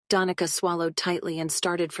Danika swallowed tightly and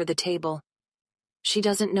started for the table. She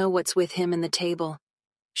doesn't know what's with him and the table.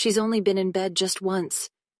 She's only been in bed just once.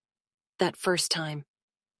 That first time.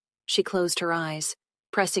 She closed her eyes,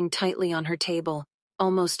 pressing tightly on her table,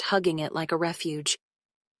 almost hugging it like a refuge.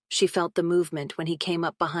 She felt the movement when he came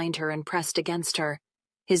up behind her and pressed against her,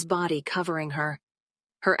 his body covering her.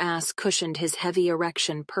 Her ass cushioned his heavy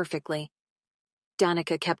erection perfectly.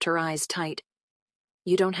 Danika kept her eyes tight.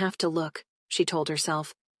 You don't have to look, she told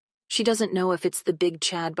herself. She doesn't know if it's the big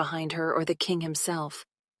Chad behind her or the king himself.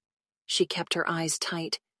 She kept her eyes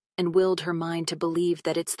tight and willed her mind to believe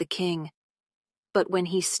that it's the king. But when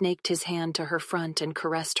he snaked his hand to her front and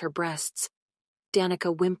caressed her breasts,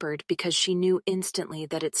 Danika whimpered because she knew instantly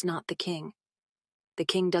that it's not the king. The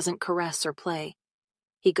king doesn't caress or play.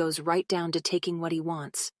 He goes right down to taking what he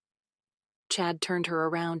wants. Chad turned her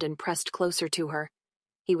around and pressed closer to her.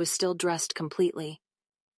 He was still dressed completely.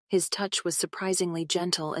 His touch was surprisingly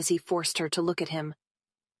gentle as he forced her to look at him.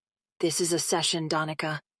 This is a session,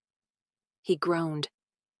 Danika. He groaned.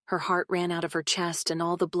 Her heart ran out of her chest and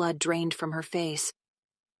all the blood drained from her face.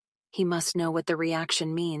 He must know what the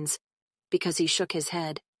reaction means, because he shook his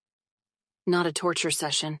head. Not a torture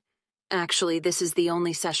session. Actually, this is the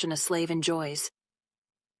only session a slave enjoys.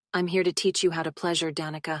 I'm here to teach you how to pleasure,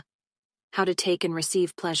 Danika. How to take and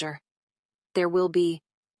receive pleasure. There will be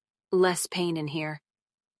less pain in here.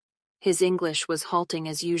 His English was halting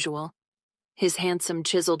as usual. His handsome,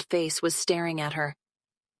 chiseled face was staring at her.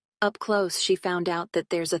 Up close, she found out that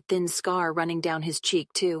there's a thin scar running down his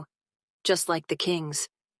cheek, too. Just like the king's,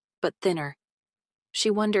 but thinner. She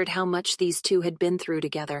wondered how much these two had been through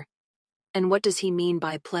together. And what does he mean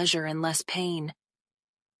by pleasure and less pain?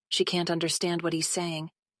 She can't understand what he's saying.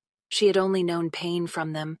 She had only known pain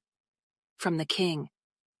from them. From the king.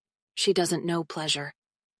 She doesn't know pleasure.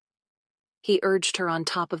 He urged her on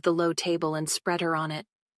top of the low table and spread her on it.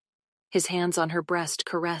 His hands on her breast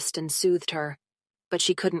caressed and soothed her, but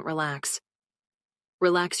she couldn't relax.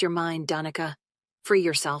 Relax your mind, Danika. Free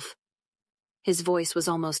yourself. His voice was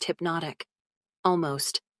almost hypnotic.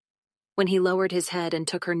 Almost. When he lowered his head and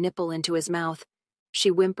took her nipple into his mouth, she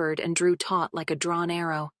whimpered and drew taut like a drawn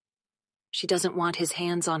arrow. She doesn't want his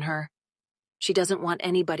hands on her. She doesn't want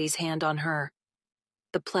anybody's hand on her.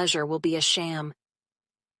 The pleasure will be a sham.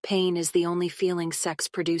 Pain is the only feeling sex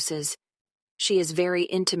produces. She is very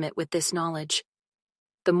intimate with this knowledge.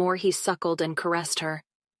 The more he suckled and caressed her,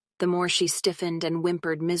 the more she stiffened and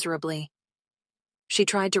whimpered miserably. She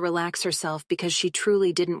tried to relax herself because she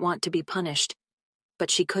truly didn't want to be punished, but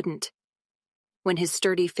she couldn't. When his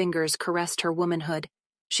sturdy fingers caressed her womanhood,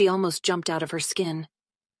 she almost jumped out of her skin.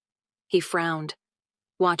 He frowned,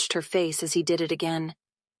 watched her face as he did it again.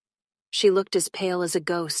 She looked as pale as a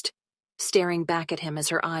ghost, staring back at him as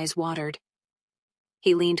her eyes watered.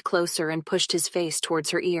 He leaned closer and pushed his face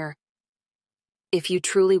towards her ear. If you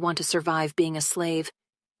truly want to survive being a slave,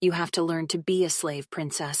 you have to learn to be a slave,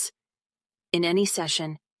 princess. In any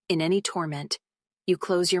session, in any torment, you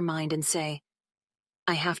close your mind and say,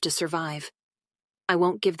 I have to survive. I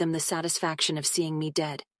won't give them the satisfaction of seeing me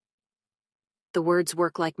dead. The words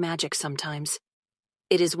work like magic sometimes.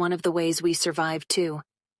 It is one of the ways we survive too.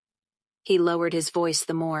 He lowered his voice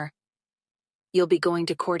the more. You'll be going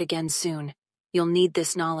to court again soon. You'll need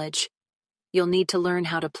this knowledge. You'll need to learn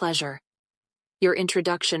how to pleasure. Your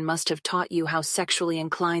introduction must have taught you how sexually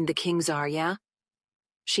inclined the kings are, yeah?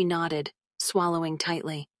 She nodded, swallowing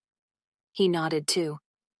tightly. He nodded too.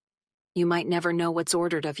 You might never know what's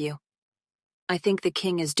ordered of you. I think the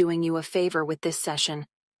king is doing you a favor with this session,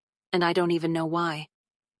 and I don't even know why.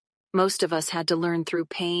 Most of us had to learn through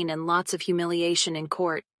pain and lots of humiliation in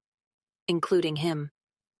court, including him.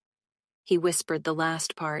 He whispered the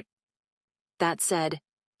last part. That said,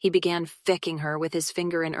 he began fecking her with his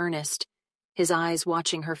finger in earnest, his eyes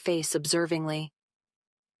watching her face observingly.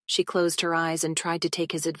 She closed her eyes and tried to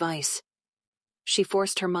take his advice. She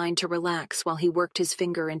forced her mind to relax while he worked his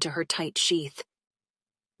finger into her tight sheath.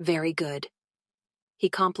 Very good. He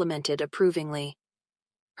complimented approvingly.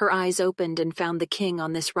 Her eyes opened and found the king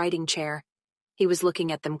on this writing chair. He was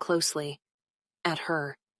looking at them closely. At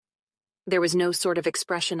her. There was no sort of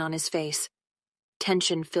expression on his face.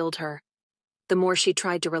 Tension filled her. The more she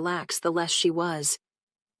tried to relax, the less she was.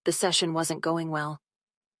 The session wasn't going well.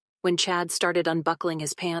 When Chad started unbuckling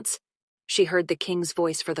his pants, she heard the king's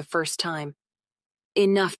voice for the first time.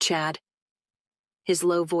 Enough, Chad. His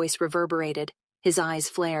low voice reverberated, his eyes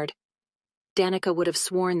flared. Danika would have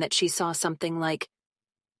sworn that she saw something like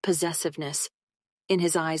possessiveness in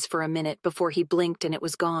his eyes for a minute before he blinked and it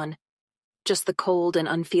was gone. Just the cold and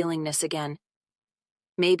unfeelingness again.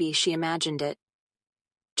 Maybe she imagined it.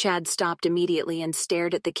 Chad stopped immediately and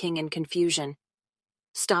stared at the king in confusion.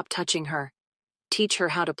 Stop touching her. Teach her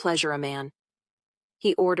how to pleasure a man.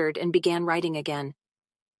 He ordered and began writing again.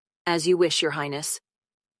 As you wish, Your Highness.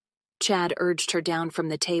 Chad urged her down from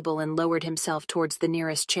the table and lowered himself towards the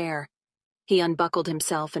nearest chair. He unbuckled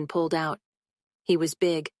himself and pulled out. He was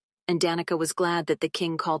big, and Danika was glad that the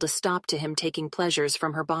king called a stop to him taking pleasures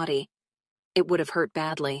from her body. It would have hurt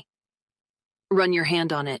badly. Run your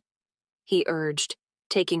hand on it, he urged,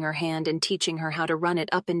 taking her hand and teaching her how to run it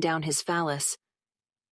up and down his phallus.